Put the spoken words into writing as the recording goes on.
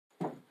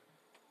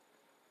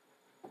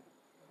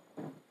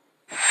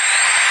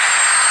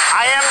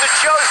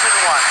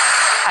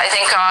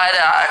think God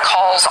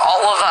calls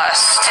all of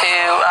us to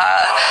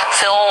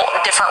fill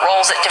different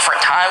roles at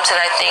different times,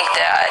 and I think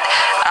that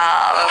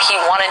he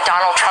wanted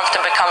Donald Trump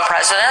to become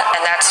president,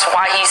 and that's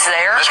why he's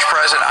there. Mr.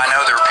 President, I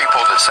know there are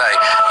people that say,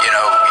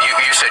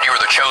 you said you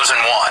were the chosen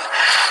one,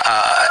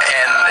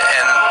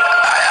 and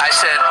I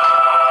said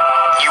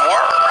you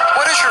were.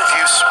 What is your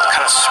view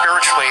kind of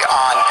spiritually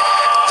on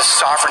the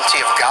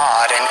sovereignty of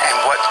God and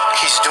what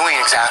he's doing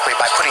exactly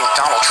by putting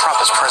Donald Trump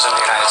as president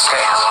of the United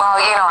States? Well,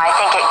 I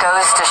think it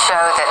goes to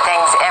show that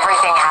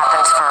everything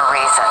happens for a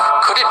reason.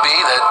 Could it be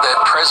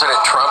that President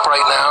Trump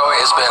right now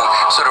has been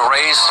sort of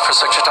raised for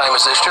such a time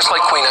as this, just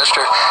like Queen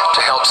Esther,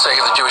 to help save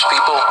the Jewish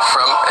people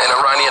from an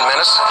Iranian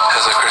menace?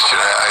 As a Christian,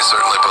 I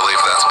certainly believe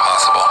that's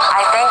possible.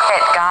 I think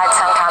that God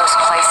sometimes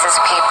places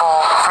people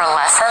for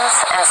lessons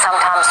and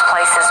sometimes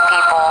places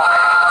people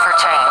for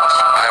change.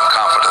 I am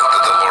confident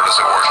that the Lord is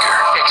at work here.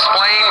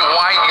 Explain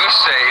why you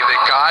say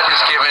that God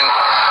has given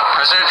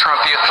President Trump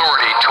the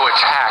authority to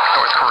attack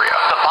North Korea.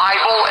 The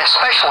Bible,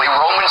 especially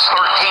Romans 13,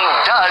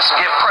 does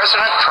give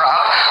President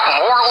Trump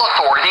moral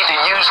authority to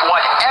use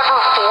whatever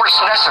force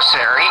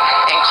necessary,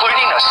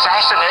 including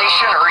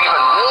assassination or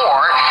even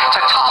war, to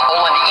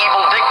topple an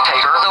evil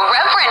dictator. The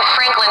Reverend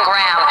Franklin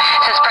Graham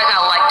says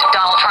President-elect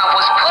Donald Trump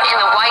was put in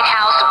the White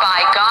House by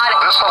God.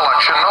 This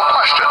election, no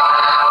question,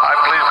 I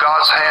believe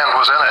God's hand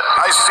was in it.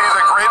 I see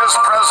the greatest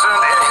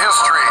president in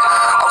history.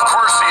 Of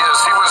course he is.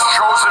 He was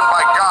chosen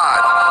by God.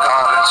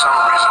 God, in some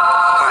reason,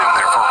 put him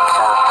there for a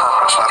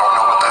purpose. I don't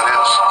know what that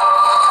is.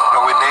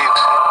 But we need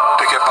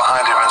to get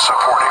behind him and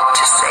support him.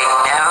 To say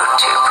no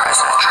to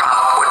President Trump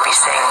would be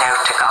saying no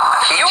to God.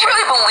 You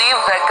really believe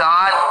that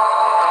God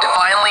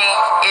divinely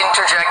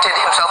interjected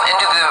himself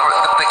into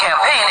the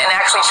campaign and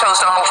actually chose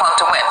Donald Trump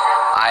to win?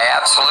 I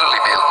absolutely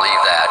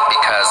believe that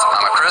because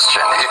I'm a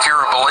Christian. If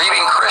you're a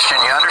believing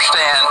Christian, you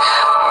understand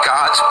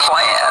God's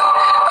plan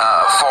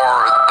for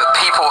the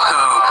people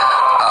who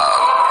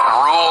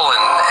rule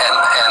and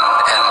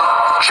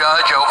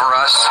judge over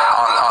us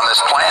on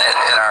this planet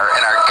in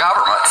our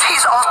government.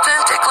 He's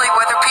authentically,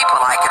 whether people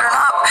like it or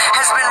not,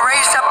 has been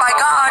raised up by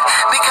God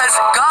because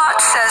God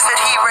says that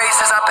he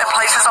raises up and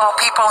places all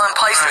people in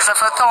places of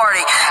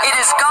authority. It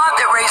is God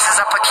that raises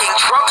up a king.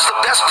 Trump's the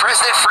best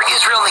president for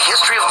Israel in the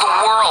history of the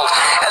world,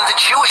 and the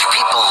Jewish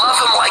people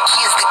love him like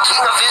he is the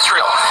king of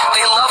Israel.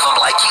 They love him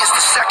like he is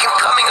the second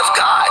coming of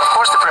God. Of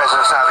course the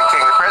president's not the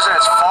king. The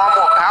president's far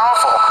more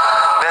powerful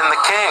than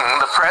the king.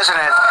 The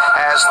president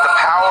has the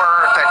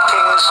power that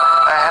kings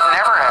have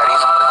never had.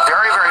 He's a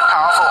very, very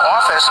powerful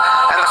office,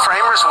 and the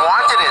framers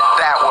wanted it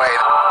that way.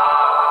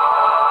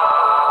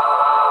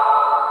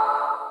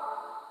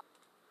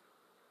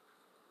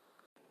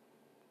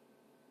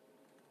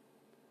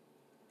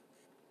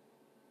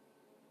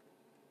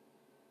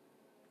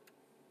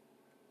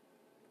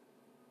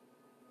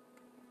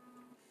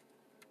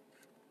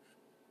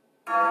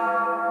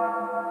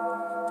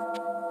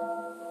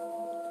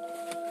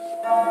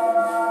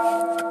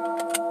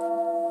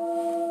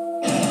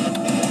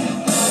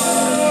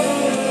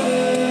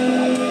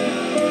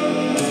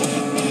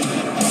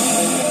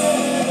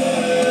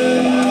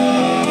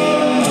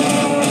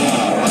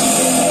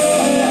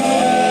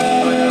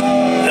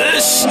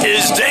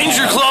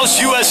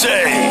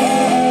 USA,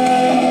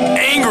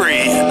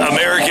 Angry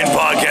American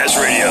Podcast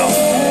Radio.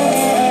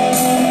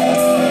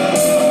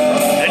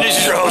 And this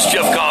is your host,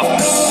 Jeff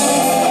Kaufman.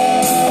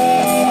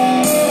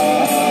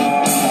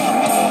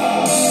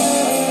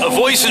 A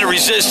voice in the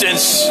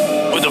resistance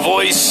with the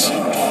voice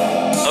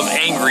of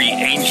angry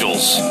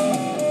angels.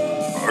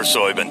 Or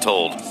so I've been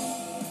told.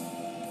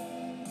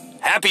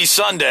 Happy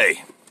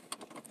Sunday.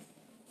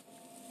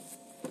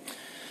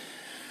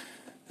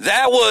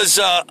 That was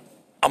a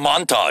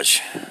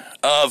montage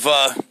of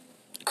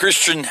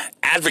Christian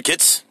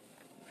advocates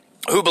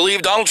who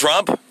believe Donald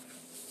Trump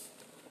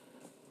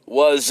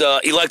was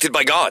elected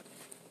by God.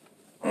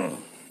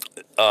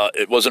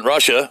 It wasn't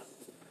Russia.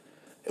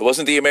 It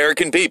wasn't the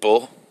American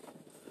people.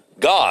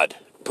 God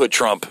put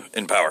Trump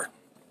in power,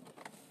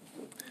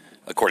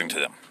 according to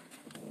them.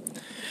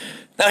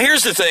 Now,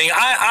 here's the thing.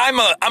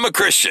 I'm a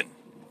Christian.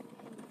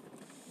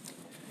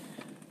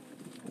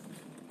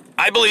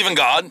 I believe in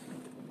God.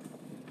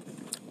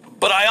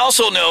 But I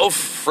also know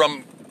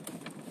from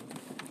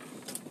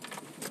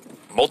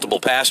multiple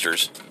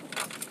pastors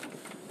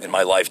in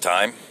my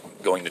lifetime,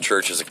 going to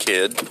church as a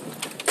kid,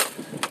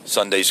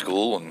 Sunday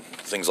school, and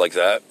things like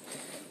that,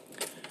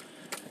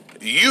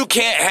 you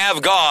can't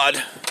have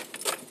God,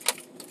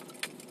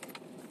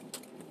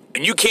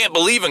 and you can't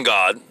believe in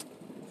God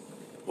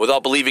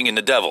without believing in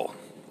the devil.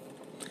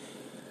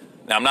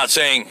 Now, I'm not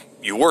saying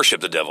you worship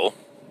the devil.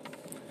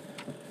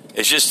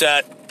 It's just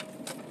that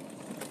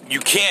you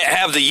can't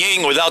have the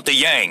yin without the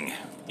yang.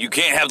 You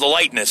can't have the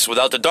lightness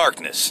without the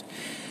darkness.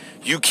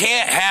 You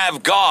can't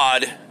have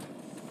God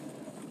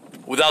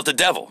without the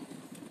devil.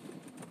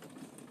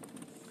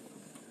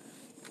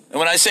 And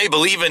when I say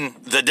believe in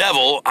the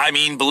devil, I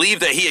mean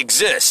believe that he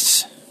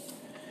exists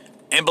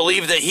and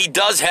believe that he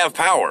does have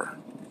power.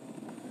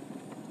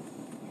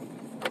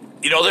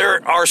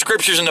 there are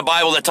scriptures in the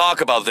Bible that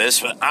talk about this,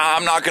 but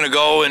I'm not going to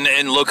go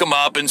and look them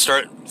up and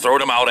start throwing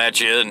them out at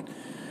you.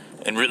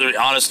 And really,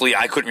 honestly,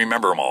 I couldn't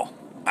remember them all.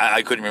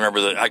 I couldn't remember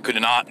I could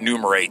not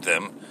enumerate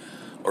them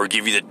or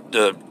give you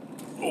the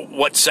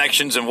what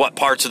sections and what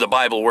parts of the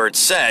Bible where it's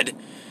said.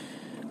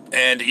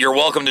 And you're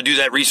welcome to do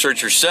that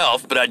research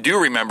yourself. But I do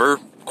remember,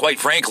 quite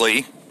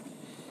frankly,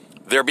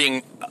 there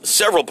being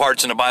several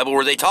parts in the Bible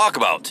where they talk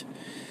about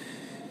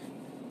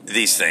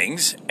these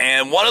things.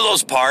 And one of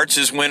those parts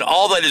is when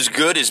all that is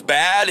good is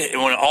bad,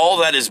 and when all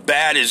that is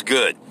bad is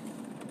good.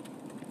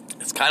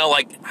 It's kind of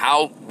like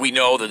how we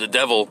know that the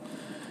devil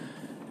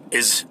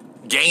is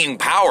gaining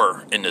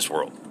power in this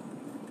world.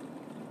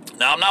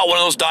 Now, I'm not one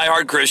of those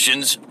diehard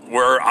Christians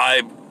where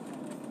I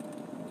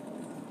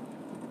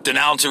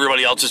denounce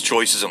everybody else's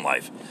choices in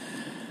life.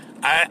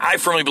 I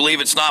firmly believe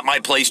it's not my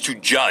place to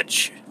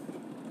judge.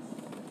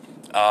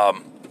 And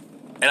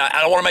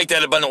I don't want to make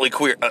that abundantly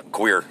clear.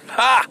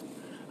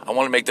 I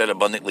want to make that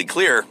abundantly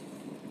clear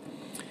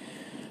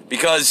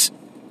because,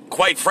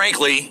 quite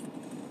frankly,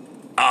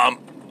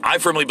 I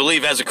firmly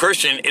believe as a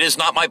Christian, it is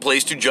not my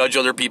place to judge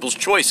other people's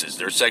choices,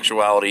 their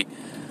sexuality,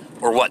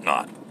 or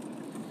whatnot.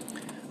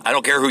 I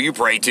don't care who you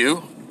pray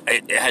to.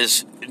 It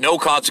has no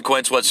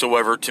consequence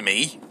whatsoever to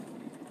me.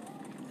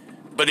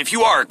 But if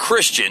you are a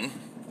Christian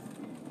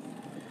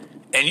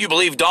and you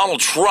believe Donald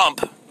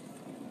Trump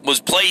was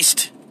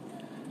placed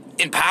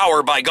in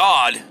power by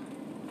God,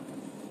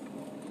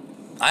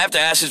 I have to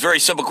ask this very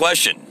simple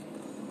question.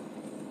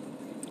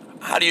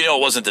 How do you know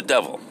it wasn't the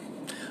devil?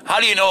 How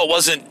do you know it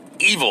wasn't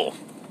evil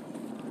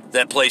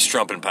that placed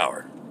Trump in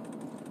power?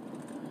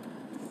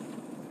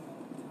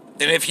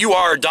 And if you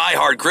are a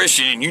diehard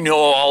Christian and you know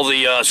all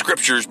the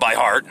scriptures by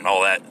heart and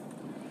all that,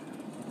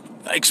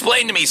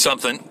 explain to me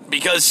something,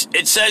 because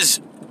it says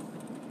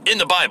in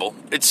the Bible,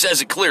 it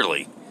says it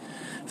clearly,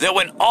 that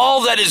when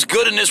all that is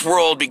good in this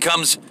world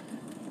becomes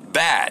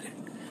bad,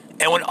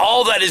 and when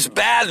all that is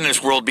bad in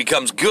this world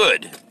becomes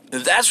good,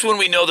 that's when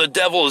we know the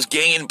devil is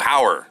gaining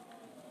power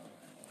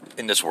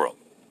in this world.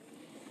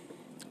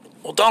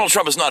 Well, Donald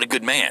Trump is not a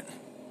good man.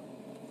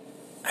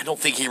 I don't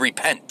think he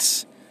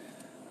repents.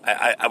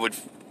 I would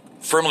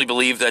firmly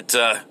believe that,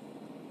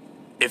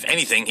 if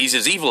anything, he's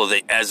as evil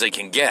as they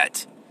can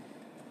get.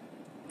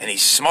 And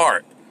he's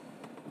smart.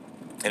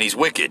 And he's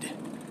wicked.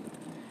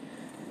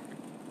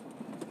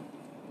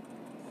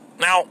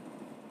 Now,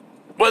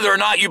 whether or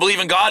not you believe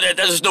in God, that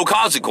has no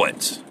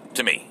consequence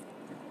to me.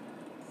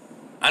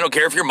 I don't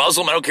care if you're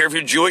Muslim. I don't care if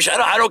you're Jewish.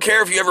 I don't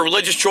care if you have a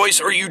religious choice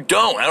or you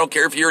don't. I don't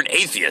care if you're an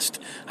atheist.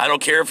 I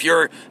don't care if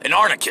you're an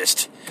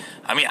anarchist.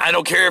 I mean, I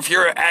don't care if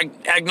you're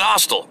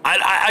agnostic.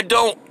 I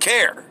don't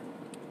care.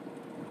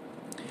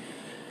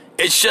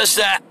 It's just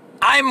that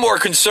I'm more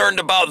concerned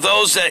about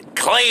those that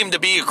claim to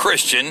be a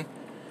Christian,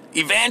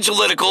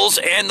 evangelicals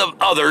and the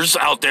others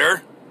out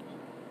there,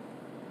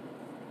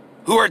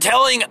 who are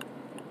telling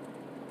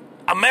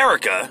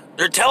America,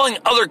 they're telling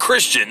other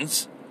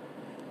Christians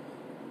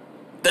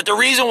that the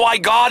reason why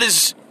God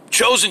has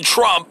chosen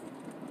Trump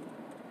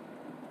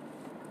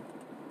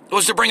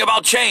was to bring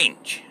about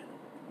change.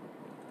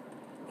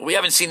 We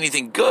haven't seen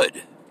anything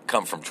good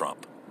come from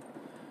Trump.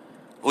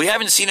 We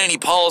haven't seen any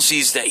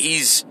policies that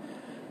he's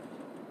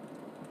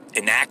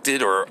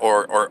enacted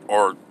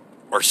or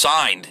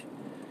signed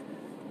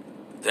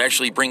that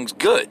actually brings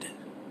good.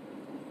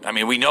 I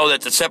mean, we know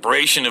that the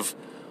separation of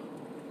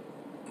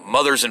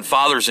mothers and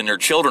fathers and their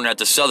children at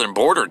the southern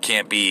border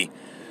can't be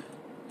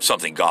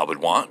something God would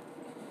want.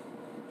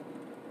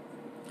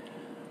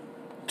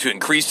 To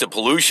increase the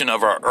pollution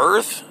of our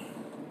earth,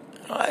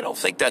 I don't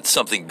think that's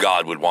something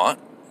God would want.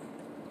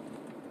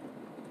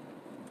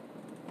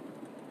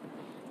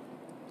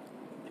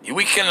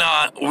 We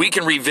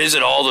can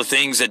revisit all the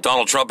things that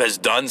Donald Trump has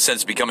done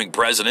since becoming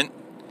president,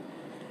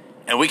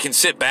 and we can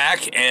sit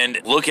back and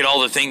look at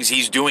all the things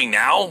he's doing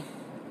now,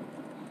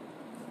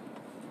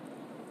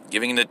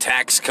 giving the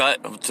tax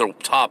cut to the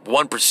top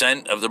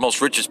 1% of the most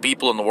richest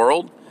people in the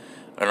world,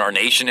 in our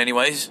nation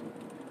anyways.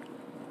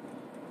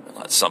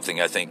 That's something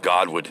I think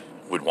God would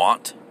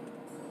want.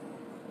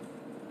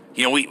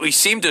 You know, we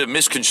seem to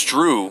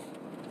misconstrue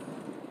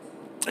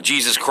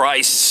Jesus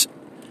Christ's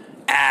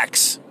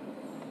acts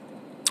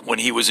when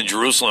he was in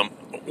Jerusalem,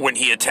 when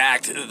he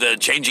attacked the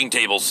changing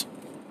tables.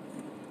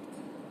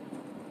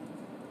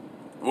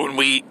 When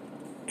we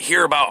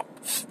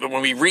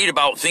read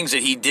about things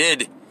that he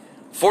did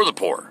for the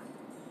poor,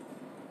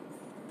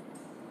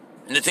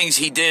 and the things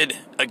he did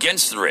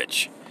against the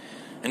rich,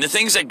 and the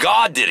things that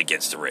God did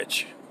against the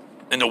rich,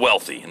 and the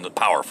wealthy, and the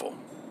powerful.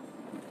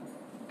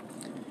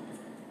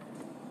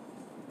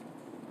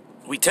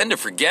 We tend to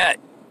forget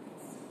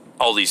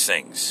all these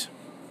things.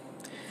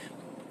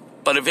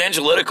 But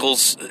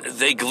evangelicals,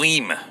 they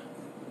glean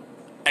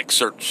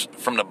excerpts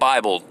from the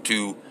Bible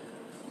to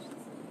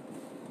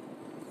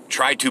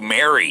try to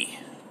marry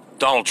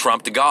Donald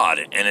Trump to God.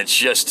 And it's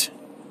just,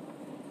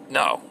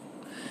 no.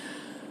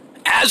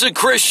 As a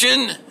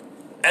Christian,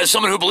 as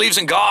someone who believes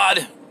in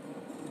God,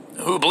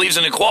 who believes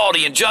in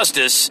equality and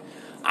justice,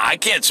 I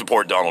can't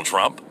support Donald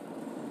Trump.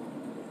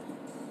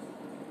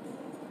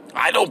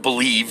 I don't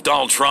believe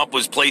Donald Trump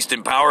was placed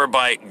in power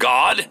by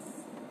God.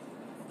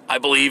 I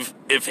believe,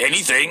 if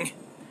anything,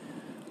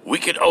 we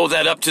could owe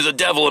that up to the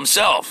devil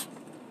himself.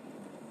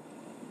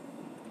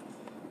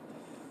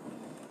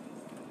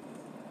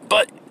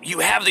 But you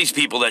have these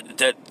people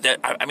that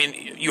I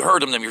mean, you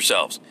heard them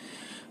yourselves.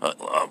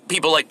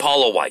 People like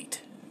Paula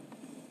White.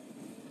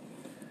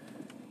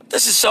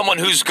 This is someone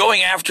who's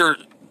going after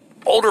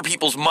older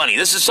people's money.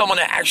 This is someone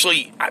that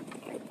actually,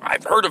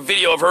 I've heard a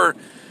video of her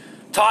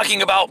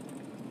talking about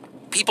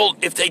people,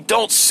 if they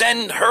don't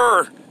send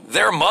her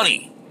their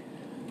money,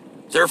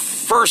 their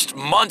first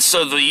months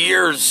of the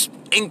year's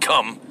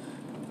income,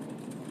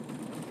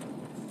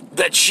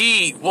 that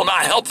she will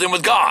not help them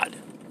with God.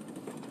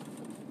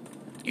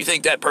 You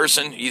think that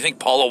person, you think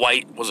Paula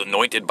White was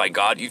anointed by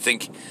God? You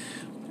think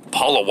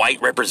Paula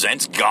White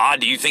represents God?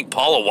 Do you think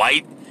Paula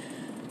White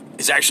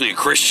is actually a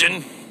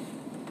Christian?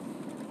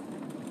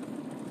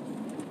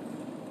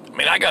 I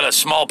mean, I got a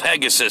small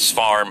Pegasus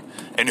farm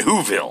in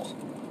Whoville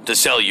to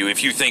sell you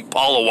if you think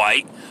Paula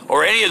White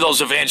or any of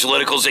those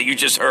evangelicals that you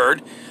just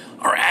heard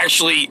are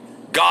actually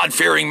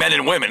God-fearing men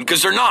and women,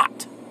 because they're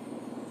not.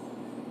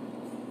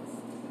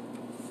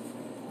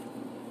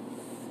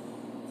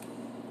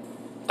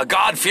 A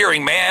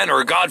God-fearing man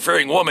or a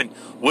God-fearing woman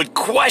would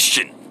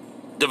question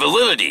the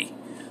validity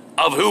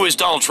of who is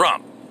Donald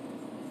Trump.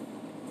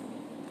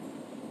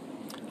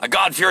 A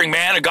God-fearing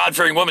man, a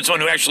God-fearing woman,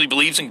 someone who actually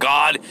believes in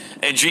God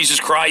and Jesus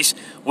Christ,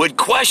 would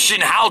question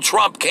how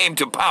Trump came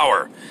to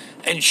power,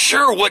 and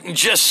sure wouldn't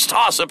just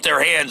toss up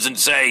their hands and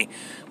say,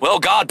 well,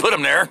 God put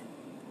him there.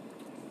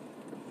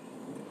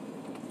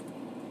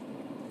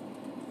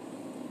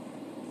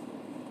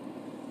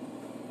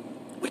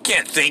 We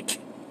can't think,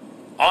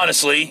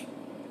 honestly,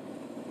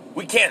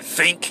 we can't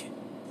think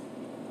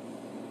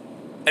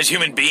as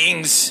human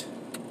beings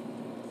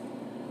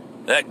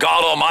that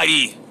God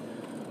Almighty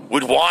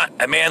would want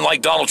a man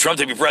like Donald Trump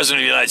to be president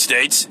of the United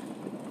States.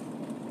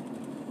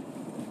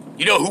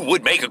 You know who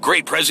would make a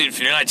great president for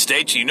the United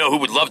States? You know who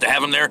would love to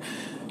have him there?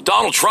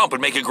 Donald Trump would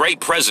make a great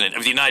president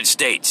of the United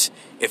States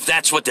if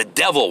that's what the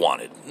devil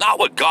wanted, not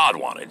what God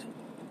wanted.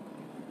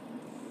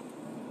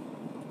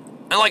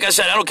 And like I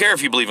said, I don't care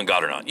if you believe in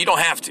God or not. You don't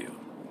have to.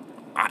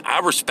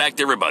 I respect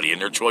everybody and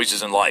their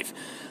choices in life.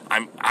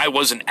 I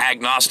was an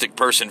agnostic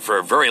person for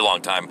a very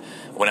long time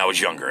when I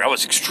was younger. I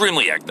was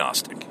extremely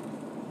agnostic.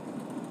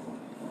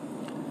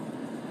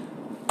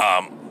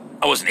 I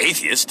was an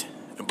atheist,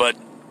 but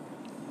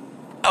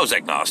I was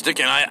agnostic,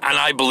 and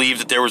I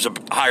believed that there was a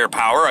higher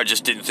power. I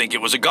just didn't think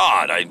it was a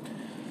God.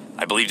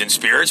 I believed in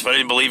spirits, but I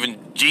didn't believe in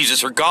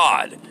Jesus or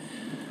God.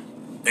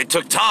 It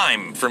took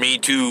time for me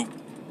to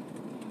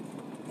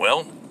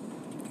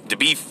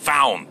be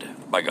found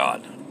by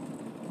God.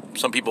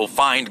 Some people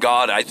find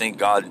God. I think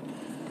God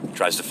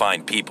tries to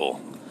find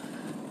people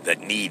that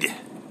need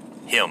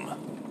Him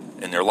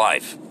in their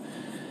life.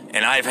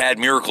 And I've had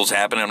miracles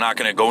happen. I'm not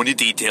going to go into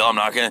detail. I'm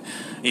not going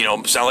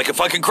to, sound like a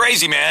fucking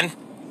crazy man.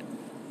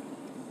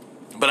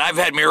 But I've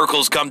had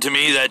miracles come to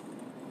me that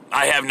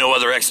I have no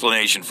other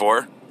explanation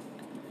for.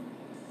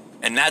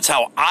 And that's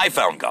how I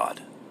found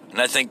God. And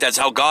I think that's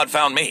how God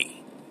found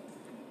me.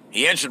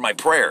 He answered my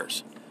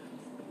prayers.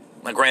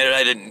 Now, granted,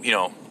 I didn't,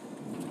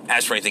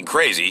 ask for anything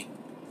crazy.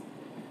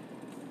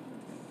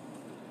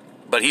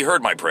 But He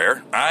heard my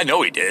prayer. I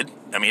know He did.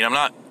 I mean, I'm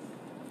not,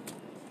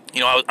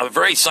 I have a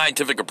very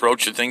scientific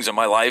approach to things in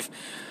my life.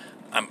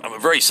 I'm a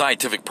very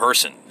scientific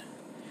person.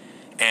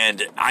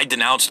 And I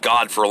denounced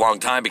God for a long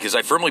time because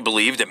I firmly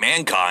believe that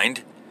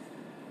mankind,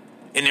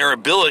 in their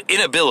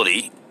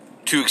inability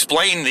to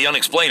explain the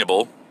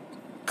unexplainable,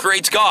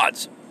 creates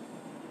gods.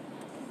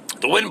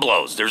 The wind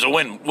blows, there's a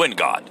wind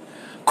god.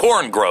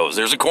 Corn grows,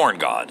 there's a corn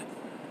god.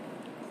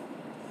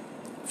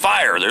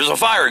 Fire, there's a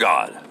fire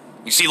god.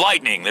 You see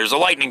lightning, there's a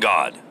lightning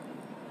god.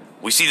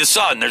 We see the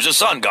sun, there's a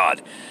sun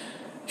god.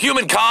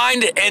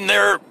 Humankind and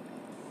their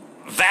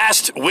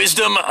vast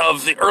wisdom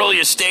of the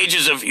earliest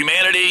stages of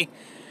humanity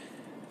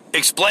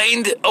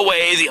explained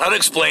away the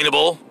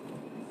unexplainable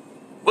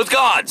with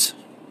gods.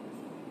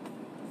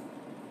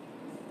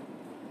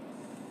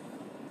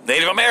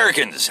 Native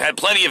Americans had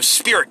plenty of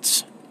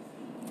spirits,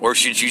 or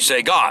should you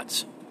say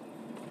gods.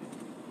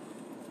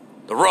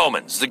 The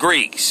Romans, the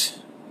Greeks,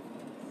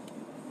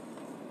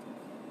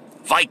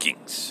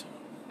 Vikings.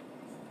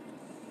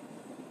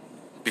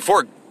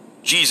 Before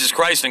Jesus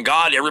Christ and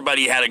God,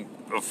 everybody had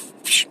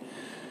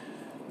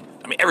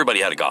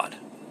everybody had a God.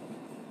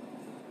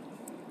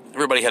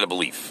 Everybody had a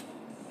belief.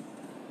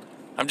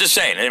 I'm just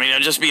saying,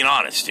 I'm just being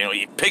honest.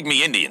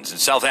 Pygmy Indians in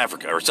South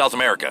Africa or South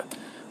America,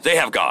 they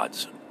have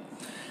gods.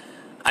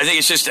 I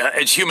think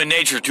it's human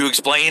nature to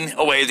explain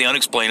away the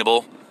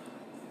unexplainable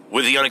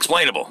with the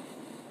unexplainable.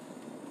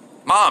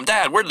 Mom,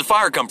 Dad, where did the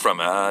fire come from?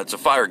 It's a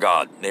fire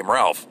god named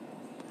Ralph.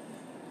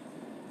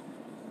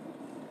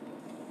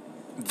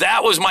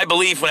 That was my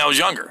belief when I was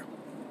younger.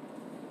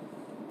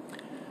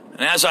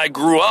 And as I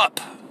grew up,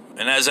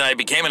 and as I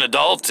became an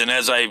adult, and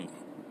as I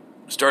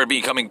started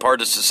becoming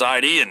part of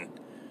society and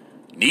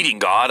needing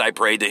God, I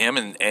prayed to Him,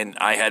 and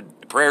I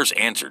had prayers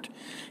answered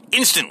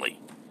instantly.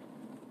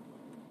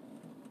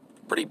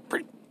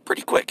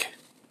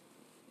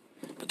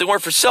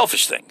 weren't for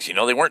selfish things. You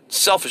know, they weren't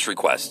selfish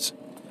requests.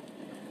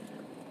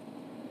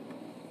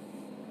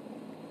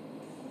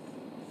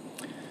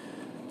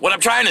 What I'm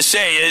trying to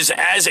say is,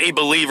 as a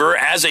believer,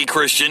 as a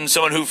Christian,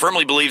 someone who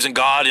firmly believes in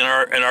God and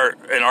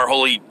our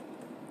Holy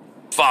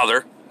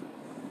Father,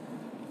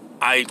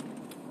 I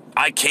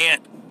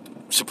can't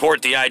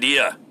support the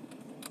idea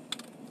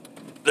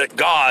that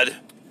God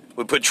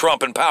would put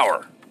Trump in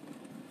power.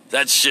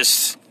 That's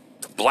just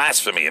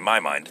blasphemy in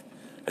my mind.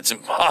 It's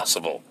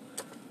impossible.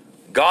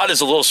 God is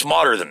a little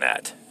smarter than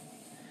that.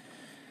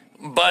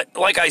 But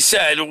like I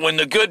said, when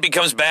the good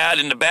becomes bad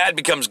and the bad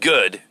becomes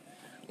good,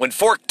 when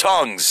forked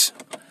tongues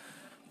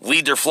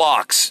lead their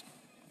flocks,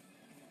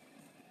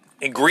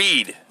 and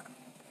greed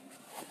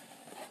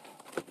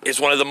is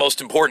one of the most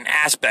important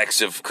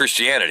aspects of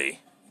Christianity,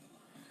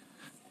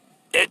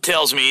 it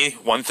tells me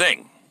one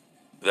thing,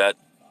 that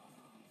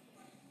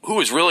who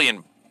is really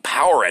in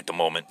power at the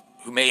moment,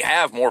 who may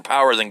have more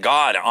power than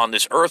God on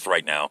this earth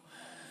right now,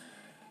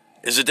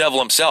 is the devil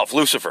himself,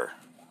 Lucifer.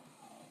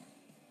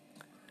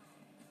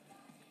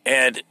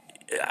 And,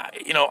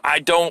 you know, I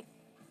don't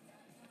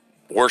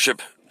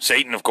worship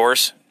Satan, of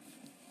course,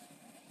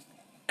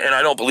 and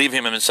I don't believe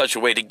him in such a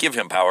way to give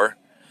him power,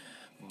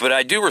 but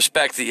I do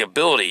respect the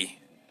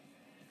ability,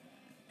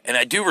 and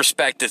I do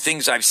respect the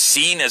things I've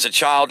seen as a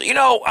child. You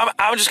know,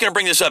 I'm just going to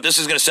bring this up. This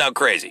is going to sound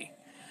crazy.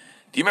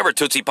 Do you remember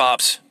Tootsie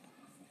Pops?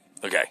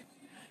 Okay.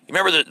 You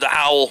remember the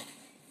owl?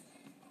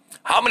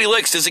 How many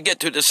licks does it get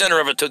to the center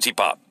of a Tootsie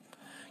Pop?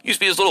 Used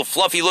to be this little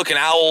fluffy-looking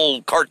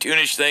owl,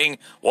 cartoonish thing.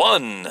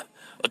 1,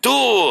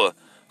 2,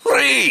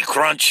 3,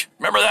 crunch.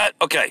 Remember that?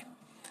 Okay.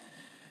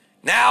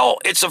 Now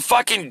it's a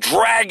fucking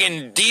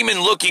dragon,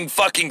 demon-looking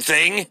fucking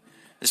thing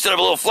instead of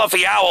a little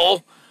fluffy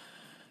owl.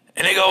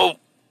 And they go,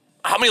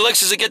 how many licks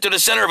does it get to the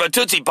center of a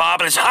Tootsie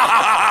Pop? And it's, ha,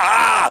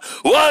 ha, ha,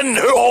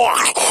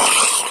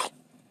 ha, 1.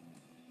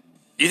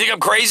 You think I'm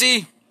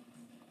crazy?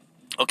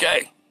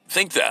 Okay,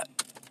 think that.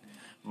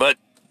 But,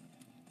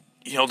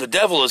 you know, the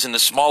devil is in the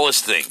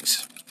smallest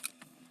things.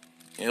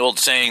 The old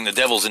saying, the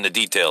devil's in the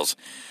details.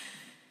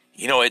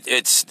 You know,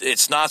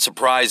 it's not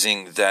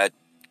surprising that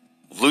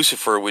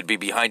Lucifer would be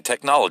behind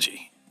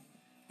technology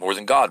more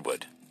than God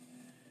would.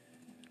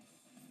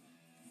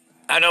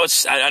 I know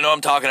I'm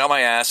talking out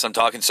my ass, I'm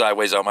talking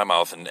sideways out my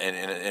mouth, and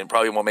it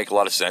probably won't make a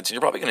lot of sense, and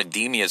you're probably going to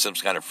deem me as some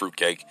kind of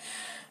fruitcake,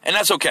 and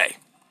that's okay.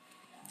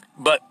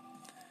 But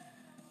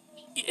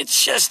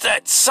it's just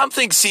that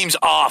something seems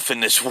off in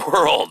this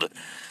world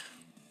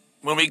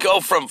when we go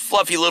from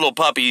fluffy little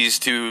puppies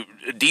to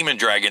demon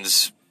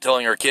dragons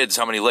telling our kids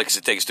how many licks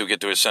it takes to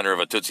get to the center of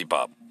a Tootsie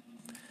Pop.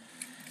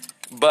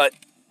 But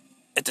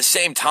at the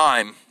same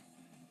time,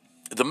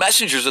 the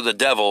messengers of the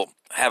devil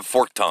have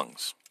forked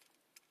tongues.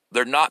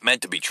 They're not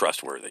meant to be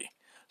trustworthy.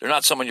 They're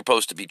not someone you're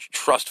supposed to be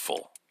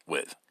trustful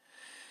with.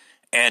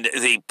 And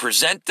they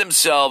present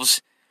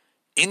themselves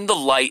in the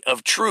light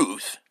of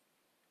truth,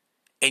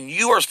 and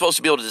you are supposed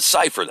to be able to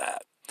decipher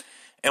that.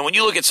 And when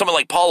you look at someone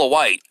like Paula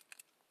White,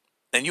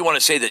 and you want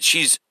to say that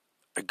she's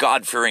a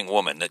God-fearing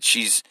woman, that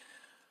she's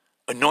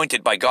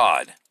anointed by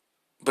God,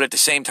 but at the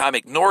same time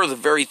ignore the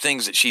very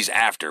things that she's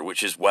after,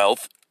 which is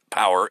wealth,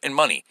 power, and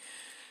money.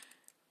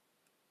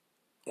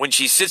 When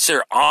she sits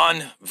there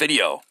on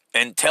video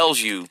and tells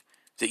you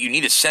that you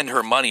need to send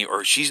her money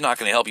or she's not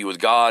going to help you with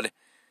God,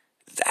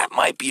 that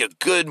might be a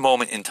good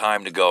moment in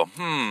time to go,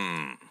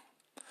 And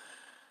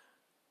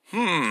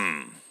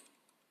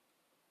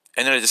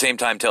then at the same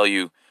time tell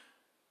you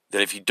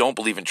that if you don't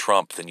believe in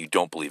Trump, then you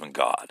don't believe in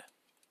God.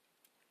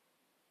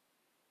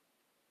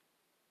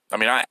 I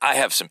mean, I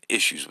have some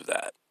issues with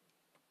that.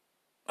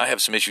 I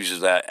have some issues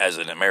with that as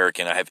an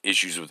American. I have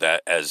issues with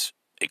that as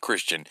a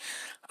Christian.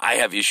 I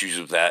have issues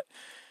with that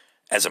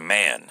as a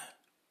man.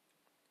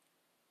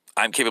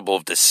 I'm capable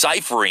of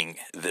deciphering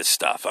this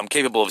stuff. I'm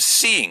capable of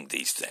seeing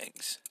these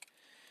things.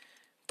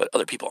 But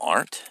other people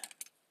aren't.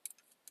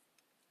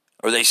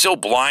 Are they so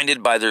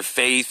blinded by their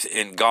faith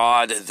in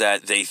God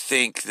that they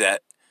think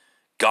that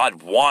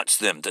God wants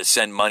them to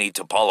send money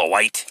to Paula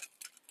White?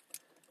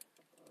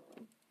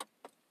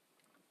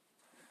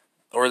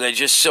 Or are they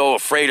just so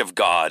afraid of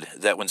God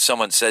that when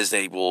someone says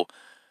they will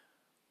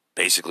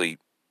basically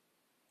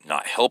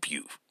not help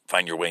you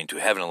find your way into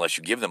heaven unless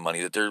you give them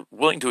money, that they're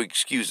willing to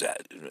excuse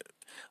that?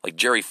 Like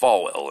Jerry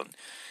Falwell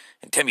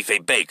and Tammy Faye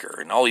Baker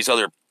and all these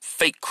other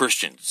fake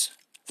Christians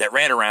that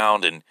ran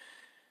around and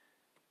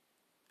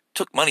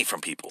took money from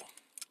people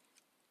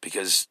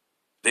because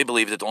they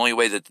believed that the only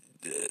way that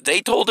they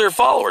told their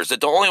followers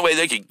that the only way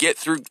they could get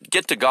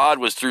to God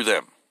was through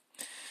them.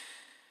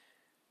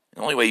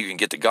 The only way you can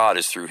get to God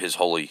is through his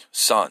holy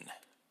Son.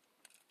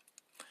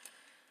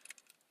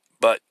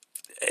 But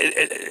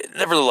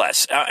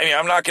nevertheless, I mean,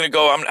 I'm not going to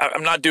go.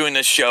 I'm not doing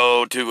this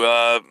show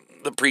to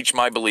preach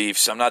my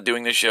beliefs. I'm not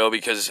doing this show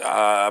because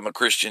I'm a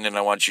Christian and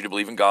I want you to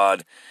believe in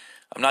God.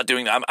 I'm not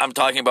doing. I'm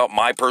talking about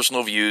my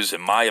personal views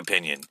and my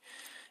opinion.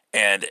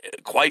 And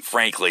quite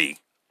frankly,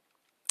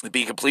 to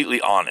be completely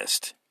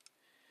honest,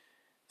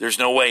 there's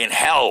no way in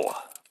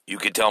hell you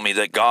could tell me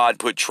that God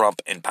put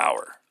Trump in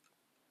power.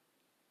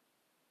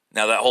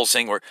 Now, that whole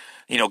thing where,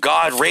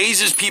 God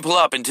raises people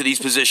up into these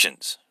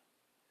positions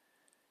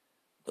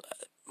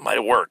might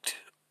have worked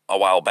a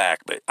while back,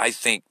 but I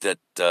think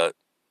that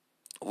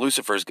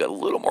Lucifer's got a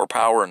little more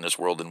power in this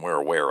world than we're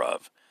aware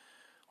of,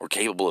 or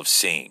capable of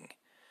seeing,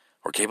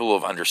 or capable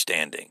of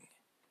understanding.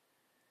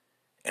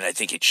 And I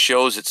think it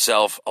shows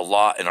itself a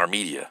lot in our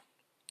media.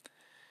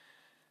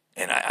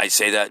 And I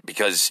say that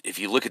because if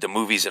you look at the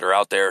movies that are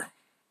out there,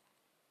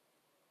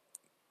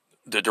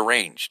 they're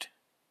deranged.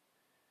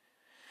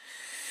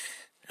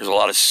 There's a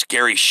lot of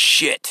scary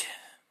shit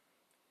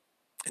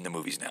in the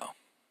movies now.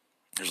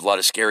 There's a lot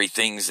of scary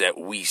things that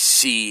we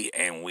see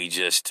and we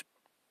just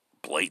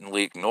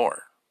blatantly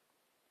ignore.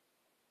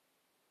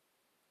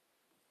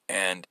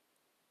 And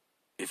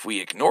if we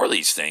ignore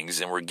these things,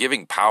 then we're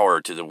giving power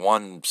to the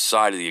one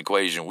side of the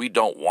equation we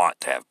don't want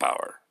to have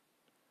power.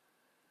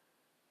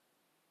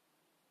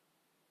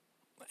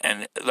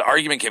 And the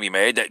argument can be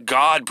made that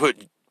God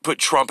put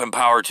Trump in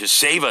power to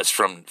save us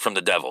from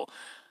the devil.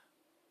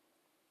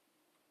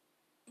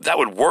 That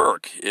would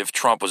work if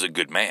Trump was a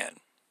good man.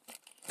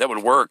 That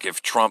would work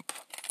if Trump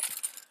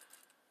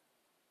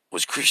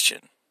was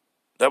Christian.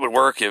 That would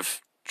work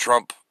if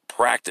Trump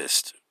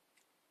practiced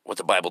what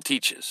the Bible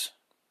teaches.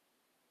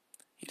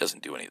 He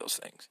doesn't do any of those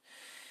things.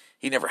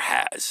 He never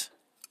has.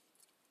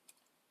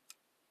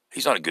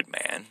 He's not a good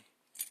man.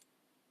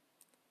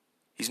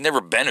 He's never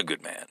been a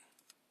good man.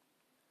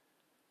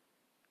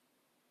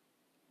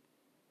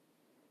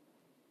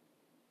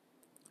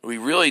 We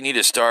really need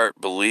to start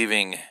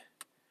believing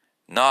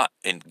not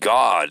in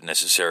God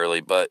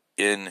necessarily, but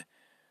in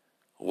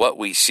what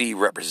we see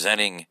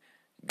representing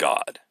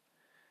God.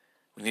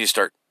 We need to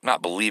start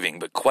not believing,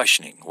 but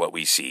questioning what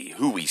we see,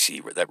 who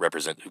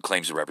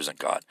claims to represent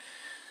God.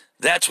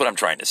 That's what I'm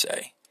trying to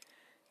say.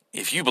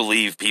 If you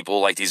believe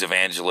people like these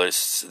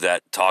evangelists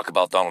that talk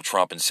about Donald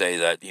Trump and say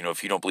that,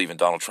 if you don't believe in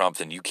Donald Trump,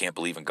 then you can't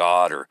believe in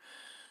God or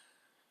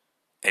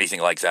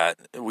anything like that,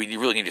 we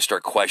really need to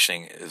start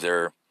questioning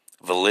their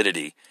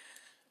validity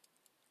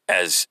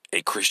as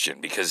a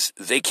Christian, because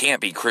they can't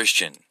be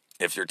Christian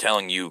if they're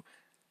telling you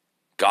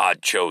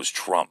God chose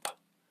Trump.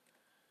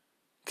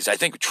 Because I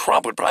think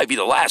Trump would probably be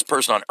the last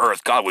person on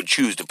earth God would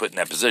choose to put in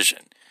that position.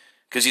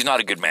 Because he's not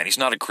a good man. He's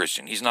not a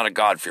Christian. He's not a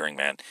God-fearing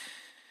man.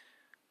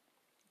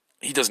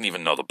 He doesn't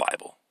even know the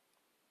Bible.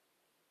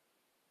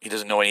 He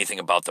doesn't know anything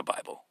about the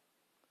Bible.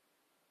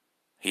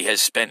 He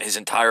has spent his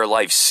entire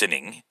life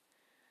sinning,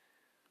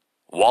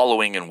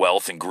 wallowing in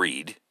wealth and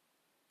greed.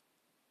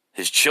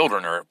 His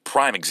children are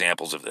prime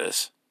examples of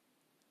this.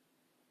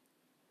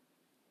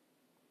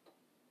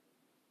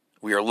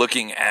 We are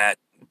looking at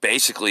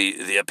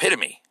basically the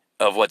epitome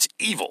of what's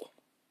evil.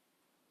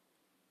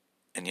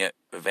 And yet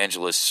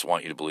evangelists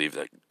want you to believe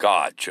that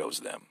God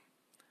chose them,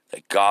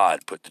 that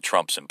God put the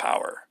Trumps in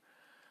power,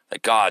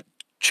 that God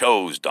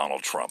chose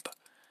Donald Trump.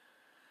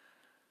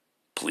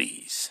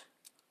 Please,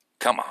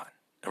 come on.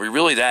 Are we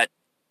really that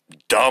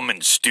dumb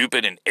and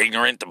stupid and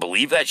ignorant to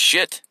believe that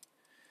shit?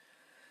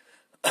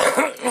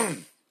 I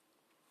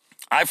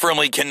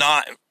firmly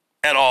cannot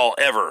at all,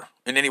 ever,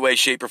 in any way,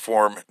 shape, or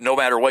form, no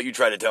matter what you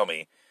try to tell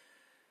me,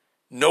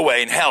 no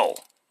way in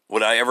hell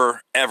would I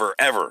ever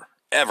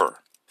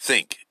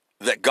think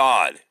that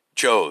God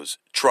chose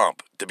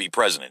Trump to be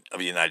president of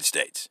the United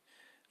States.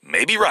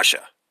 Maybe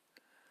Russia,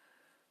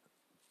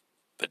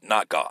 but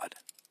not God.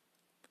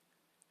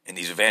 And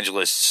these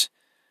evangelists,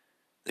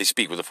 they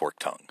speak with a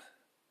forked tongue.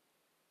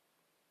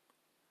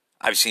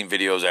 I've seen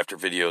videos after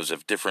videos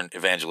of different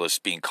evangelists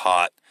being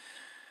caught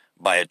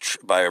by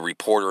a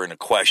reporter in a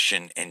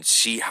question, and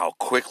see how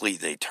quickly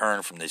they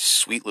turn from this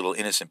sweet little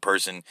innocent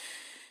person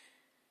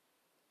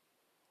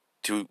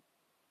to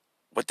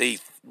what they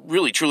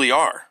really truly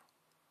are.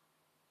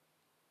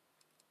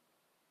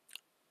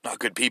 Not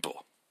good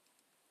people.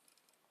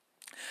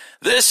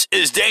 This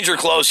is Danger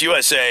Close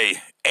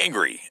USA,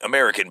 Angry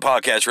American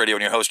Podcast Radio,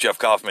 and your host, Jeff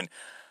Kaufman.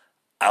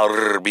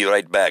 I'll be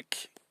right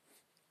back.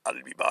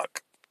 I'll be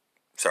back.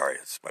 Sorry,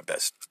 it's my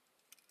best,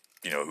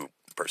 who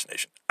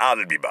impersonation.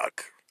 I'll be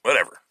back.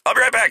 Whatever. I'll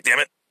be right back, damn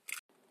it.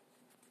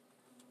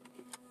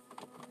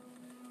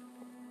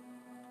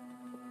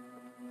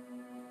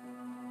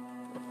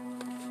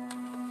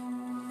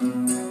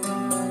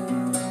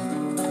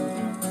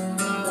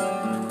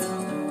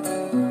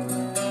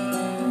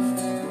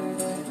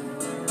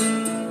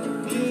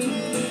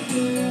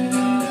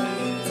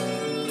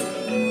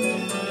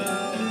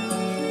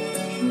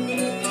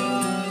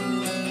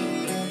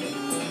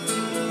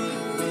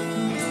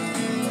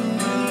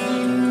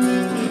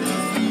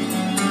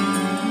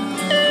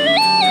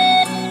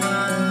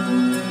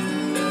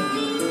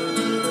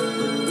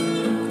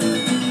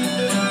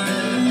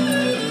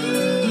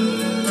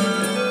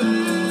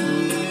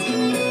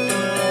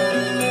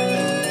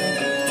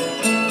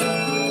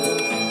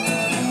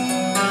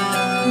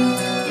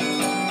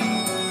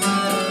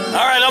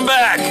 I'm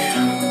back.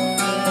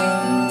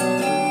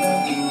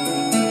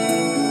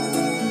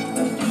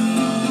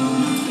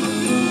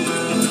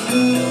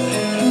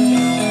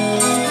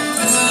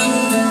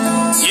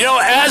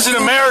 As an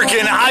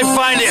American, I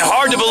find it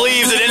hard to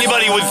believe that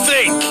anybody would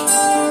think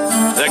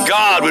that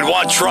God would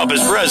want Trump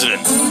as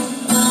president.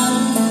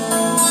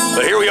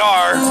 But here we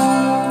are,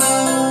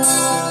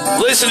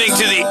 listening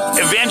to the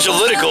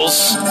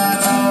evangelicals,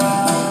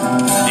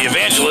 the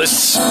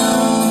evangelists,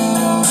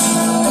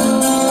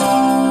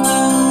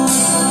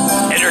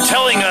 and they're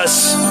telling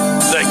us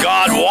that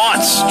God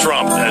wants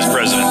Trump as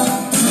president.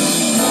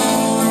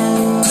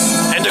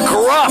 And the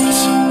corrupt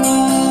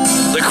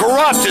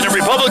in the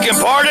Republican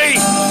Party,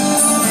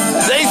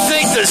 they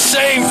think the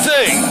same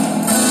thing.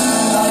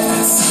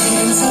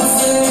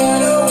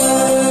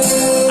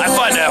 I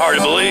find that hard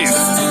to believe.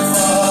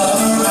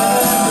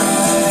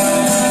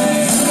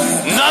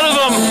 None of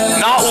them,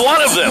 not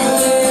one of them,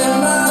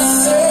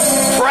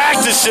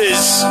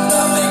 practices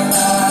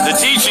the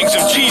teachings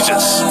of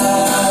Jesus.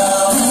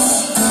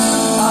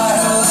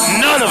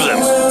 None of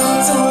them.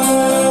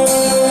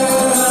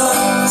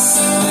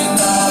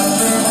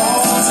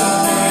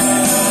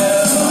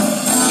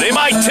 They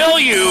might tell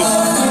you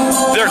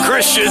they're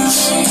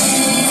Christians.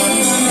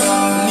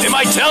 They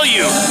might tell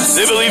you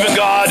they believe in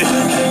God.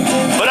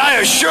 But I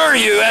assure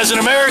you, as an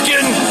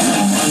American,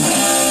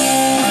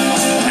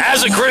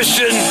 as a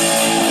Christian,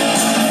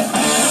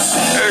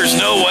 there's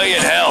no way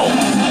in hell.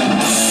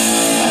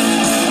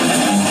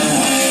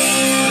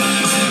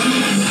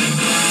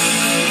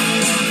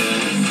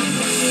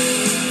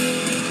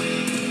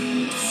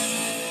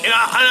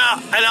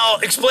 And I'll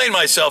explain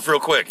myself real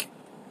quick.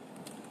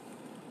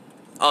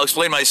 I'll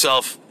explain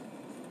myself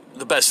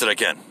the best that I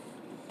can.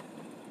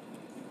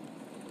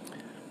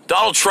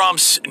 Donald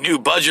Trump's new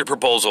budget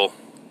proposal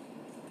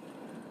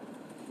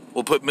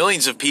will put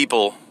millions of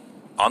people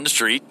on the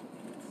street,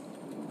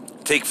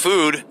 take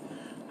food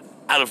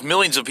out of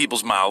millions of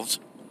people's mouths,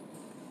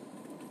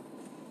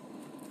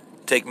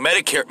 take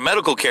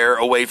medical care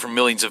away from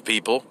millions of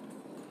people,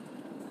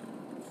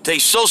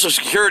 take Social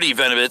Security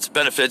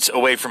benefits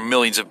away from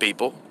millions of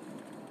people,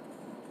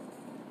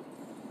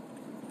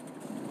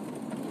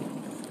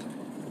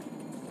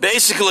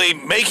 basically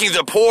making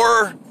the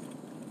poor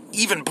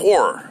even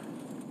poorer.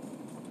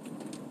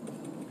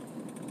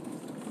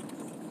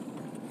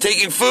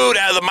 Taking food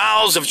out of the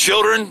mouths of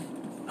children,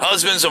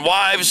 husbands and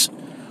wives,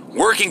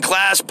 working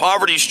class,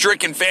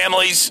 poverty-stricken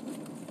families,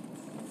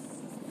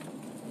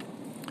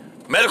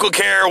 medical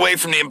care away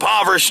from the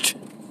impoverished,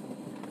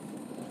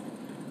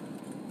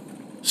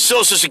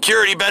 Social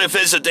Security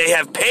benefits that they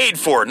have paid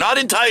for, not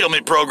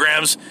entitlement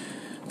programs.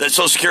 That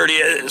Social Security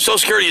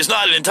is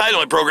not an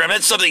entitlement program.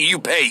 That's something you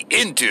pay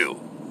into.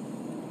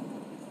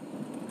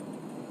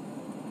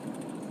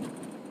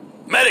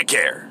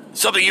 Medicare,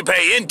 something you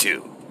pay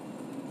into.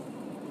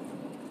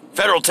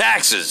 Federal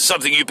taxes,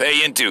 something you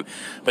pay into.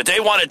 But they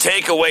want to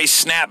take away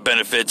SNAP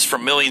benefits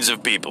from millions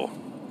of people.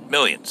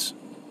 Millions.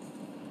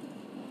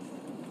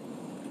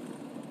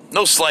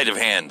 No sleight of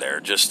hand there.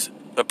 Just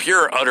a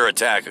pure, utter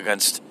attack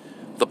against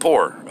the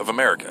poor of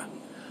America.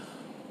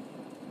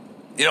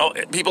 You know,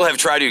 people have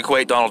tried to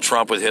equate Donald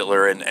Trump with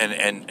Hitler,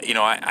 and you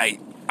know, I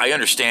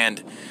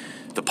understand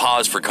the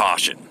pause for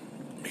caution.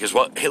 Because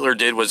what Hitler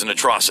did was an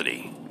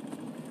atrocity.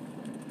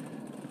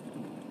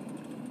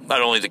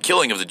 Not only the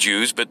killing of the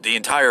Jews, but the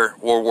entire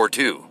World War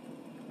II.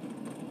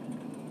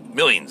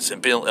 Millions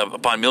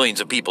upon millions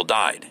of people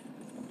died.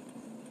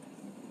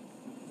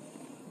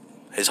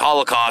 His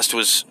Holocaust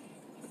was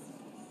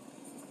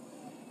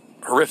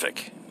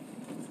horrific.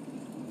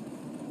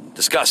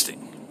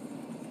 Disgusting.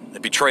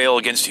 The betrayal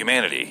against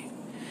humanity.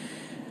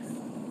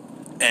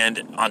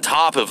 And on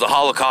top of the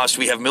Holocaust,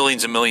 we have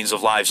millions and millions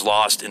of lives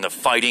lost in the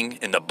fighting,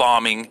 in the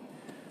bombing,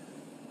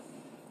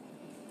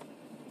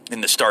 in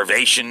the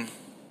starvation.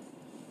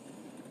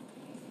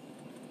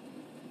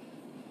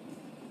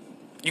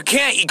 You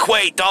can't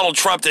equate Donald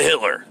Trump to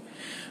Hitler,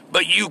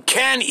 but you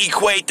can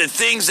equate the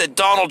things that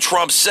Donald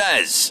Trump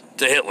says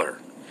to Hitler.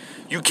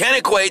 You can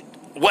equate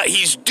what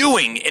he's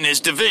doing in his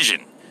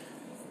division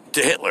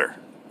to Hitler.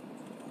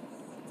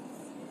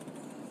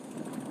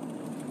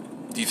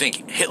 Do you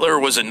think Hitler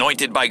was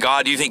anointed by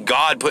God? Do you think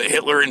God put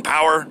Hitler in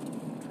power?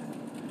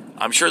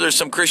 I'm sure there's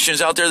some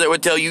Christians out there that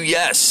would tell you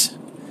yes.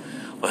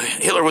 Well,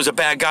 Hitler was a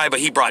bad guy, but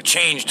he brought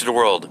change to the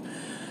world.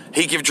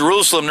 He gave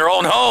Jerusalem their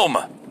own home.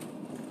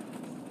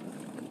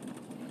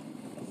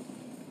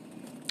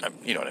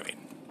 You know what I mean.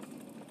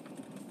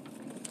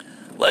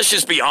 Let's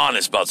just be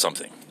honest about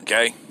something,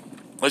 okay?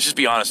 Let's just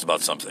be honest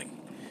about something.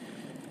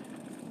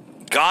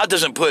 God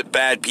doesn't put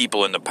bad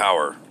people into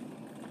power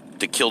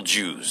to kill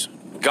Jews.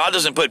 God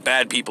doesn't put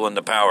bad people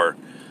into power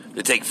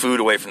to take food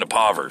away from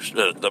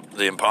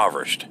the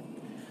impoverished.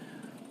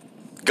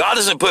 God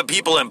doesn't put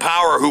people in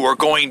power who are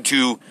going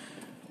to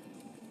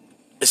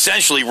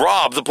essentially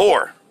rob the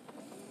poor.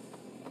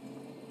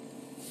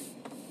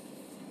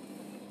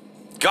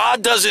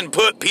 God doesn't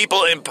put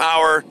people in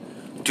power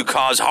to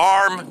cause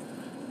harm,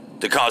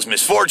 to cause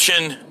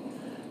misfortune,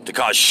 to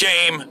cause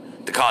shame,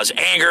 to cause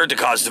anger, to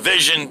cause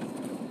division.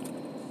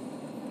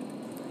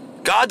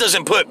 God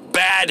doesn't put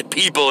bad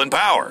people in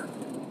power.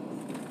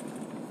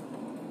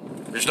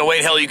 There's no way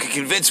in hell you can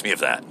convince me of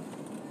that.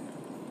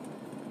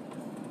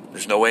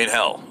 There's no way in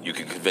hell you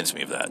can convince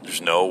me of that.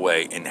 There's no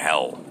way in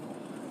hell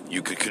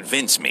you could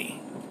convince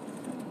me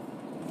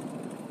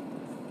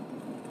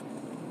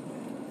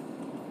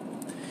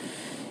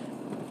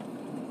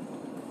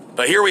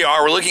But here we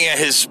are. We're looking at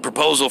his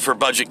proposal for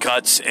budget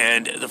cuts,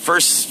 and the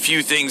first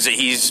few things that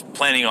he's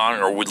planning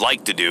on or would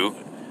like to do,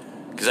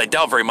 because I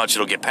doubt very much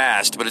it'll get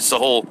passed, but it's the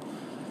whole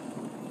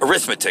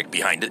arithmetic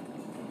behind it.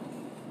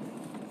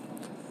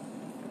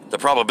 The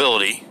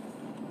probability,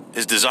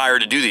 his desire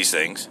to do these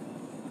things.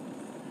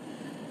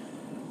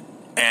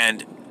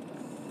 And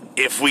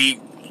if we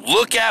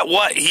look at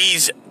what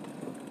he's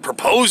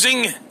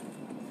proposing,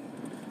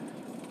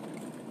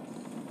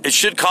 it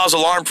should cause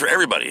alarm for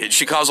everybody. It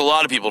should cause a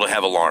lot of people to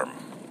have alarm.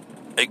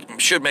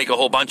 It should make a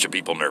whole bunch of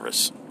people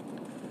nervous.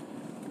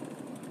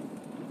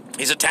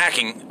 He's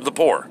attacking the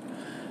poor.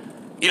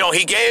 You know,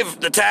 he gave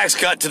the tax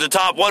cut to the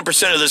top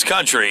 1% of this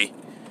country,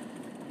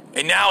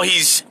 and now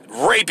he's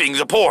raping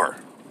the poor.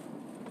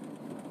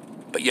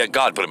 But yet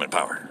God put him in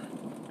power.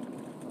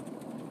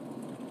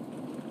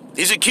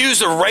 He's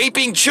accused of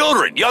raping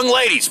children, young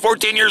ladies,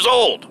 14 years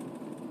old.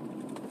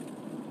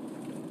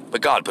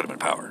 But God put him in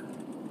power.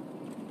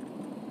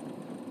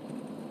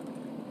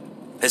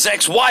 His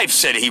ex-wife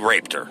said he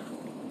raped her.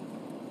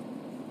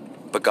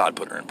 But God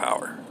put her in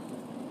power.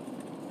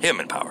 Him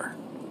in power.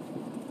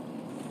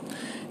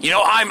 You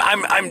know,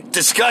 I'm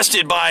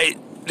disgusted by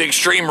the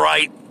extreme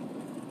right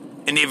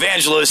and the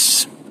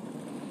evangelists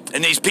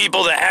and these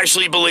people that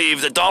actually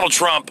believe that Donald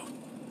Trump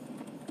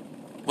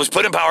was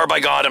put in power by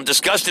God. I'm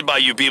disgusted by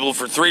you people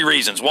for 3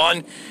 reasons.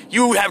 One,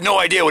 you have no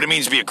idea what it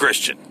means to be a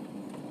Christian.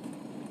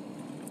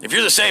 If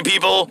you're the same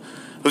people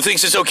who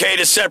thinks it's okay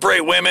to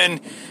separate women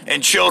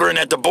and children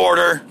at the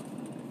border,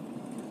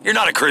 you're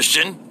not a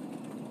Christian.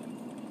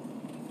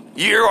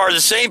 You are the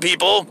same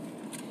people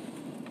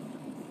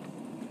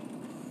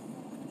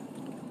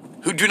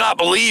who do not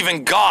believe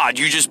in God.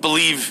 You just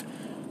believe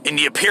in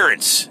the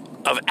appearance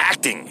of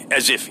acting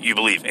as if you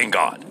believe in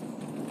God.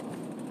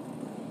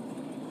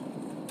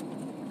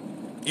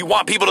 You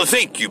want people to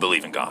think you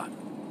believe in God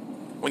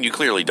when you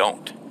clearly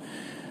don't.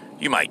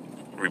 You might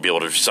be able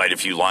to recite a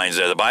few lines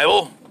out of the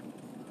Bible,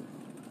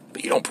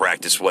 but you don't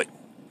practice what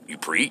you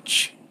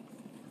preach.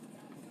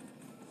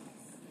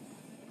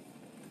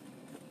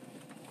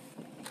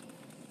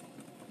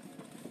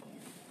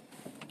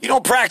 You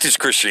don't practice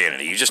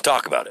Christianity, you just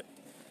talk about it.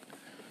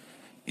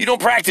 You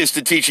don't practice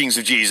the teachings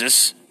of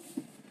Jesus,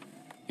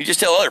 you just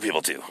tell other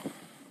people to.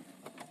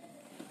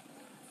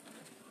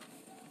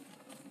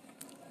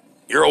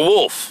 You're a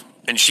wolf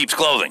in sheep's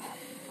clothing.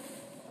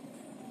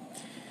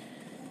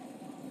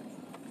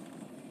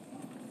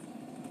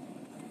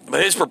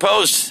 But his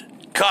proposed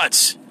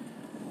cuts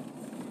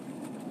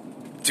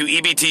to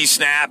EBT,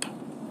 SNAP,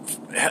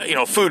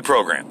 food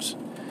programs,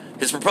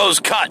 his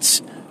proposed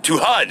cuts to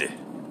HUD,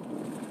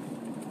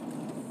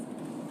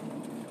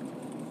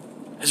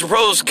 his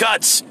proposed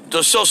cuts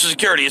to Social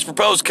Security, his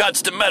proposed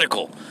cuts to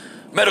medical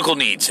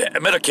needs,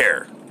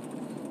 Medicare,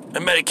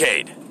 and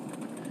Medicaid.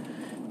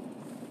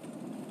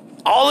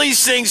 All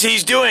these things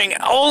he's doing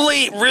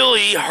only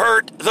really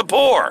hurt the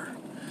poor.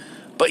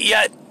 But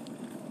yet,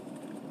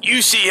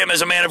 you see him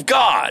as a man of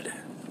God.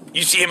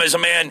 You see him as a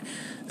man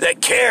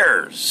that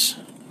cares.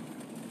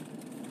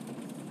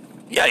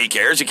 Yeah, he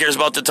cares. He cares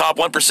about the top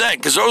 1%,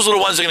 because those are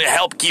the ones that are going to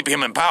help keep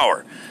him in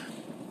power.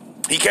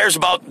 He cares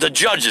about the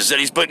judges that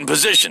he's put in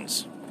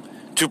positions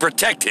to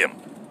protect him.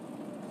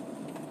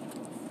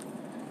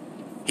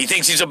 He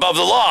thinks he's above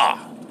the law.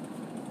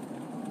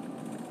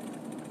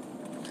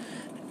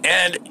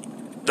 And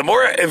the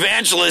more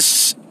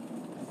evangelists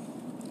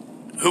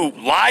who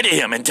lie to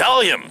him and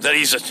tell him that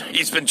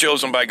he's been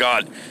chosen by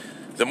God,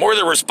 the more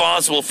they're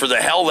responsible for the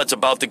hell that's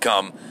about to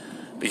come.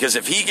 Because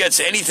if he gets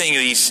any of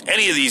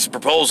these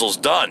proposals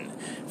done,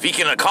 if he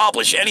can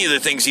accomplish any of the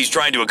things he's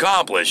trying to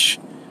accomplish,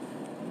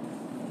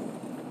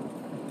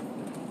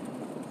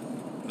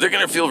 they're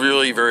going to feel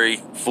really very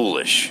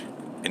foolish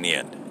in the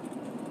end.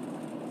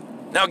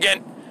 Now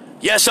again,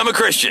 yes, I'm a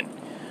Christian,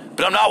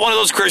 but I'm not one of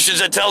those Christians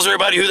that tells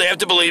everybody who they have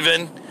to believe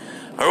in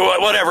or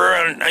whatever.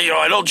 And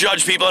I don't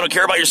judge people. I don't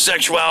care about your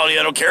sexuality.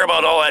 I don't care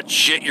about all that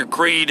shit, your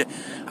creed.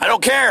 I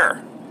don't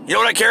care. You know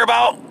what I care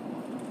about?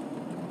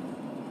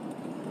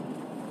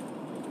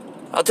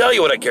 I'll tell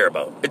you what I care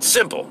about. It's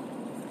simple.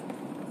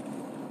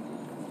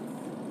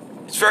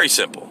 It's very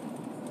simple.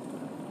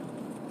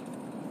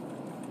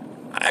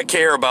 I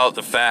care about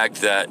the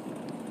fact that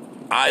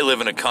I live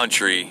in a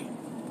country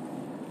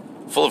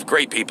full of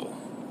great people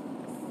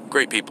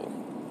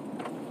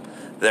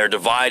that are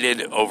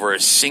divided over a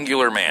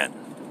singular man.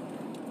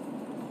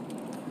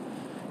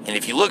 And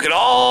if you look at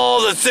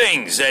all the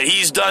things that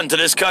he's done to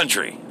this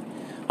country,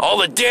 all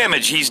the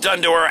damage he's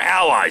done to our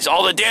allies,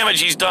 all the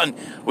damage he's done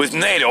with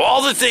NATO,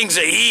 all the things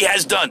that he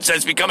has done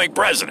since becoming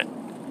president,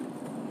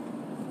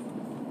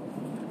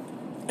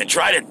 and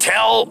try to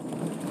tell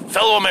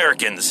fellow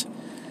Americans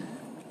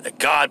that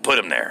God put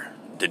him there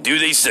to do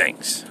these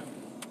things.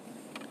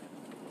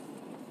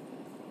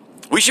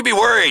 We should be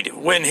worried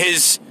when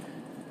the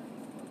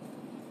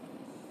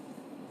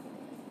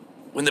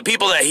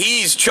people that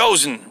he's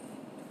chosen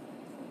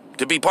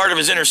to be part of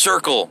his inner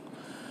circle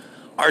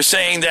are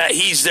saying that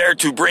he's there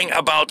to bring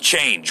about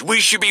change. We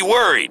should be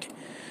worried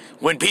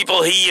when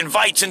people he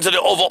invites into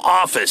the Oval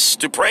Office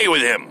to pray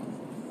with him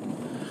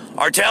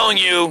are telling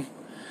you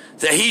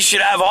that he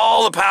should have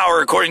all the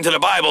power, according to the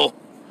Bible,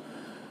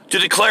 to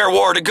declare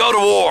war, to go to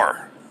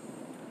war,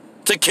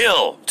 to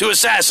kill, to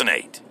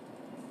assassinate.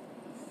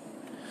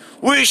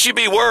 We should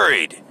be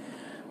worried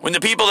when the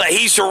people that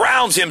he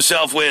surrounds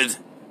himself with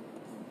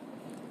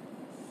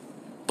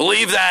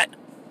believe that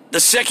the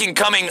second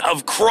coming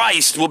of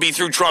Christ will be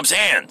through Trump's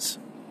hands.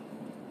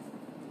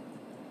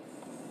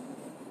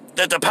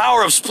 That the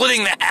power of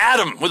splitting the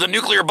atom with a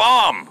nuclear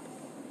bomb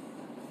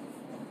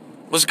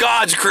was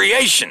God's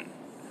creation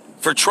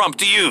for Trump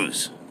to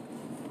use.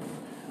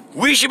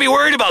 We should be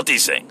worried about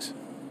these things.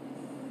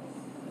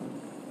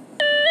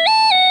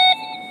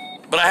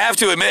 But I have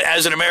to admit,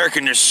 as an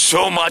American, there's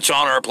so much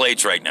on our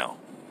plates right now.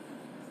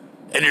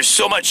 And there's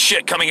so much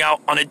shit coming out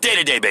on a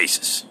day-to-day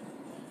basis.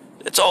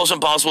 It's almost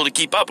impossible to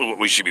keep up with what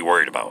we should be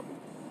worried about.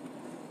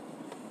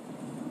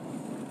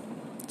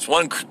 It's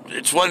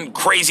one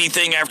crazy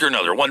thing after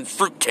another. One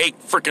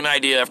fruitcake freaking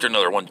idea after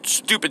another. One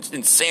stupid,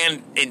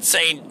 insane,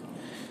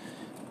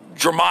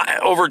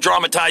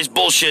 over-dramatized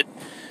bullshit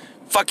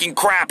fucking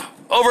crap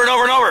over and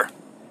over and over.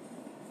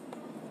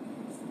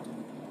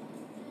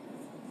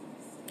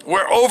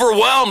 We're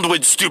overwhelmed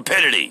with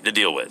stupidity to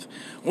deal with.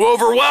 We're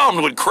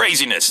overwhelmed with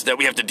craziness that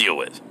we have to deal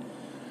with.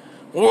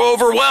 We're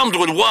overwhelmed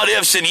with what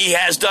ifs, and he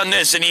has done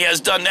this and he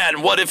has done that,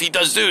 and what if he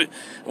does this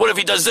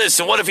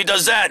and what if he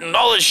does that, and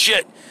all this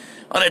shit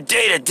on a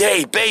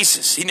day-to-day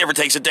basis. He never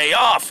takes a day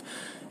off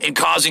in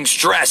causing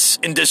stress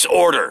and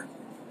disorder,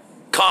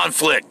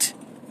 conflict,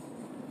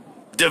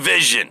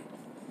 division.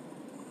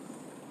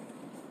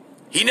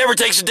 He never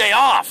takes a day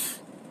off.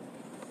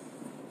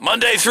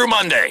 Monday through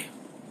Monday.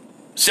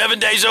 7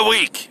 days a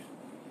week.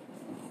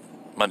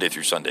 Monday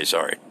through Sunday,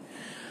 sorry.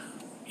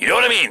 You know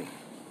what I mean?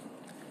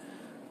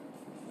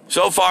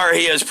 So far,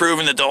 he has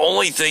proven that the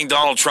only thing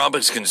Donald Trump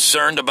is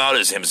concerned about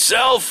is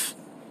himself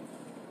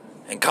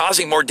and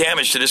causing more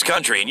damage to this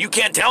country. And you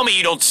can't tell me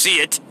you don't see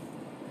it.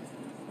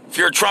 If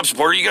you're a Trump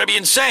supporter, you're going to be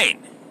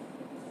insane.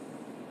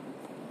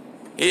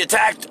 He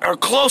attacked our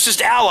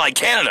closest ally,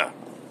 Canada,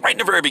 right in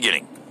the very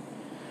beginning.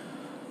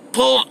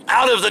 Pulled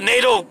out of the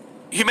NATO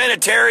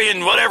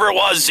humanitarian, whatever it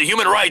was, the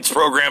human rights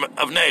program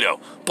of NATO.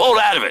 Pulled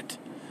out of it.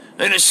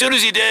 And as soon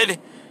as he did,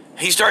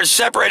 he started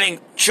separating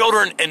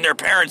children and their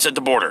parents at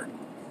the border.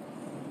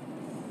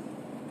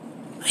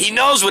 He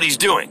knows what he's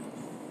doing.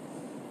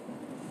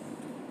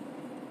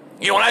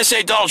 You know, when I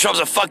say Donald Trump's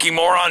a fucking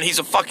moron, he's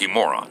a fucking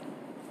moron.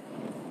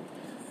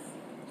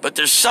 But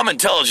there's some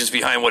intelligence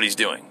behind what he's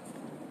doing.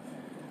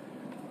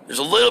 There's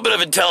a little bit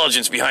of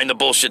intelligence behind the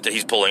bullshit that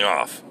he's pulling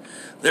off.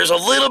 There's a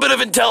little bit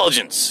of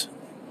intelligence.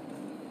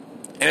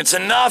 And it's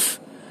enough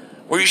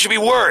where you should be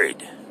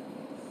worried.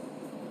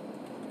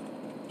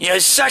 You know,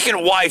 his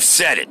second wife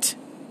said it.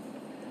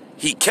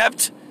 He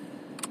kept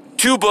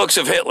 2 books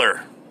of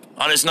Hitler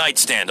on his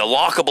nightstand, a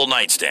lockable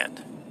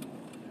nightstand.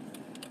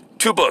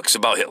 2 books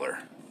about Hitler.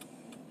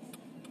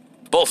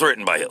 Both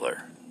written by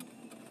Hitler.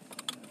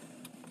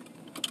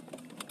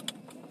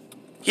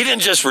 He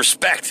didn't just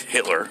respect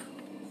Hitler.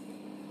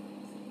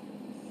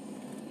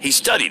 He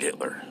studied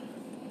Hitler.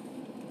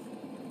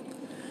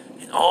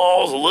 And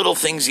all the little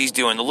things he's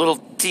doing, the little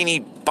teeny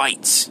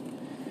bites,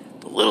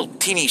 the little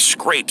teeny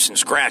scrapes and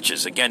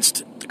scratches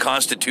against the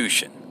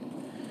Constitution,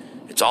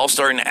 it's all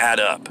starting to add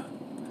up.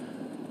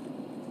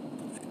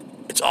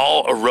 It's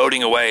all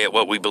eroding away at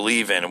what we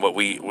believe in and what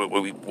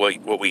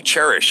we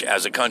cherish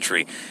as a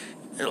country.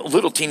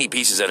 Little teeny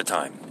pieces at a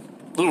time.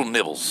 Little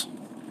nibbles.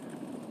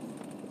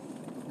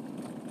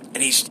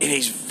 And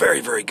he's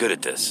very, very good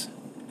at this.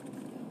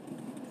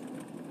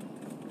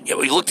 Yeah,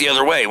 we look the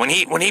other way. When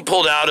he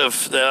pulled out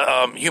of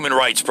the human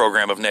rights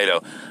program of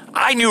NATO,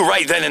 I knew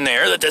right then and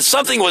there that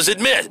something was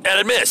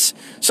amiss.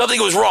 Something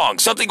was wrong.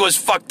 Something was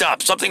fucked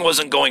up. Something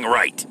wasn't going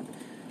right.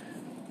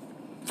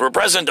 For a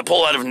president to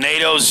pull out of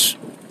NATO's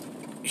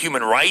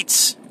human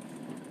rights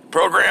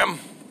program,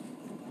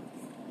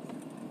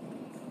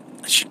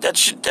 that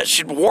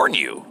should warn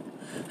you.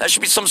 That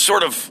should be some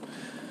sort of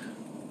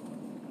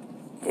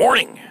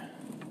warning.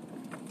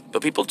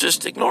 But people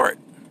just ignore it.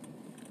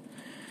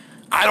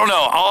 I don't know.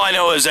 All I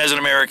know is, as an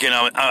American,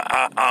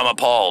 I'm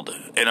appalled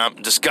and I'm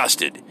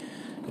disgusted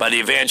by the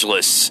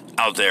evangelists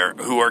out there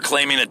who are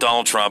claiming that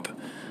Donald Trump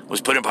was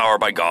put in power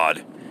by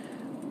God.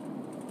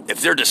 If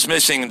they're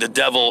dismissing the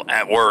devil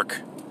at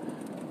work,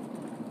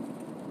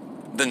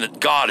 then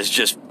God is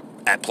just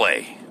at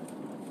play.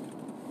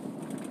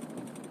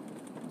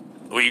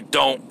 We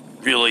don't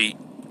really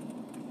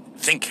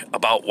think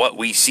about what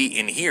we see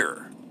and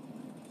hear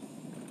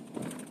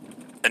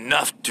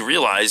enough to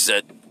realize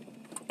that,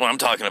 well, I'm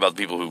talking about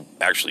the people who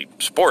actually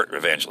support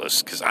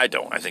evangelists, because I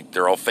don't. I think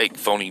they're all fake,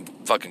 phony,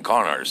 fucking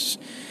con artists.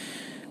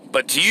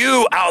 But to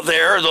you out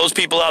there, those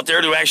people out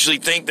there who actually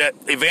think that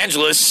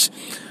evangelists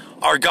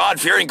are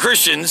God-fearing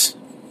Christians,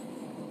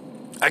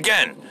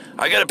 again,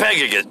 I got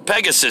a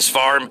Pegasus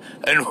farm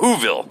in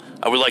Whoville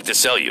I would like to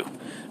sell you,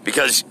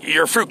 because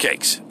you're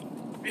fruitcakes.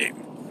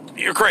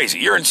 You're crazy.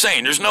 You're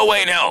insane. There's no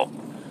way in hell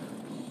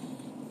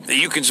that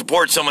you can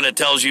support someone that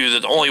tells you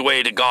that the only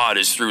way to God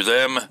is through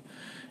them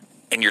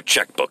and your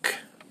checkbook.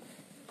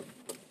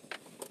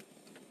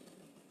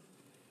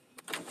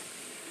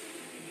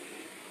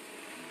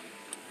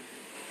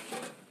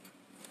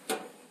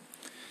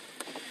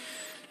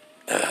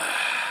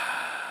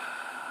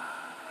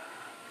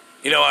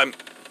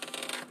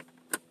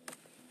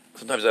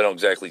 Sometimes I don't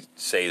exactly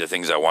say the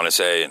things I want to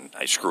say, and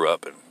I screw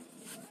up and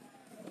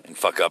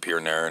fuck up here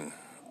and there, and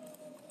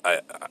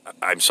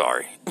I'm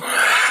sorry.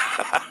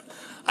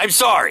 I'm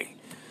sorry.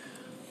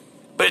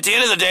 But at the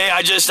end of the day,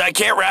 I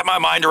can't wrap my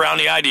mind around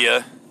the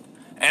idea,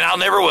 and I'll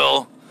never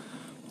will,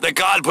 that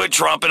God put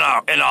Trump in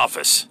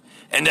office.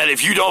 And that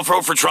if you don't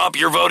vote for Trump,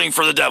 you're voting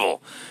for the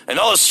devil. And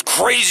all this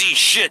crazy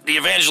shit the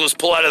evangelists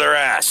pull out of their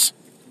ass.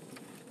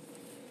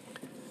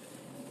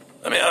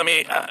 I'm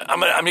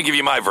going to give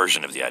you my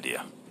version of the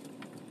idea.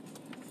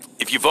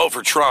 If you vote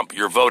for Trump,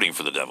 you're voting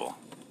for the devil.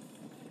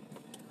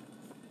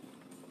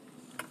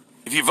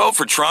 If you vote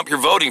for Trump, you're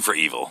voting for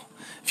evil.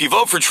 If you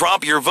vote for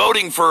Trump, you're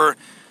voting for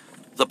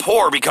the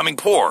poor becoming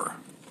poor,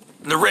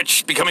 and the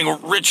rich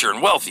becoming richer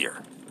and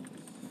wealthier.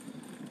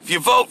 If you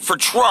vote for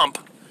Trump,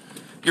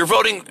 you're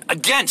voting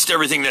against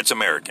everything that's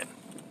American.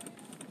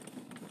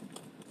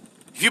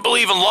 If you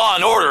believe in law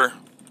and order,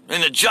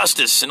 and the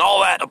justice and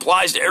all that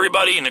applies to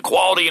everybody, and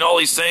equality and all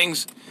these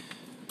things,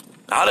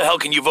 how the hell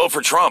can you vote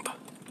for Trump?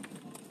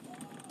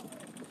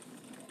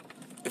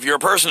 If you're a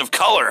person of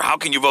color, how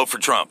can you vote for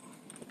Trump?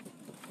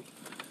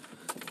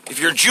 If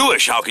you're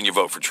Jewish, how can you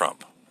vote for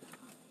Trump?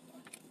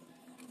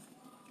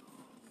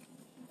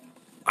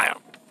 I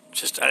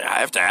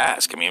have to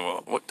ask.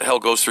 What the hell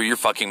goes through your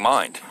fucking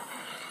mind?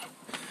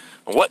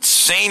 What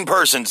sane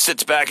person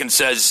sits back and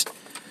says,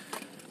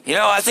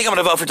 I think I'm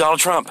going to vote for Donald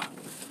Trump.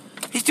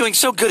 He's doing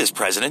so good as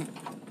president.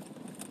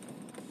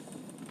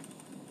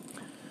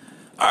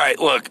 All right,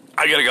 look,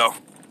 I got to go.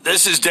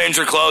 This is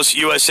Danger Close,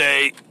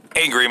 USA,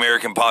 Angry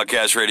American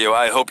Podcast Radio.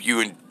 I hope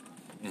you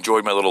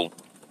enjoyed my little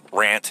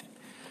rant.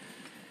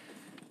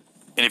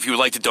 And if you would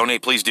like to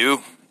donate, please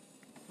do.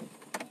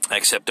 I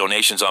accept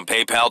donations on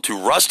PayPal to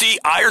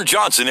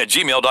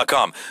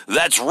rustyironjohnson@gmail.com.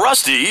 That's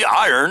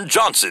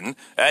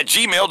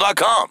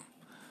rustyironjohnson@gmail.com.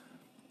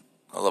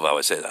 I love how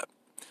I say that.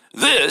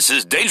 This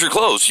is Danger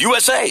Close,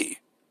 USA,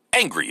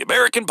 Angry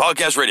American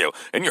Podcast Radio,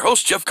 and your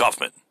host, Jeff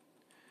Kaufman.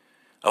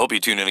 I hope you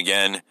tune in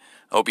again.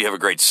 I hope you have a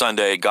great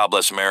Sunday. God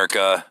bless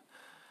America.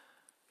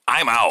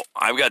 I'm out.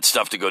 I've got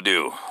stuff to go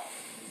do.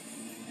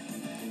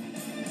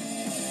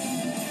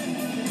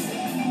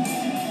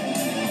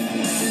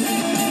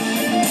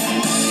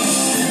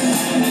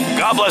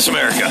 God bless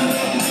America.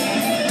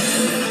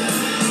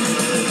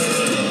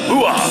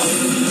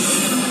 Hoo-ah.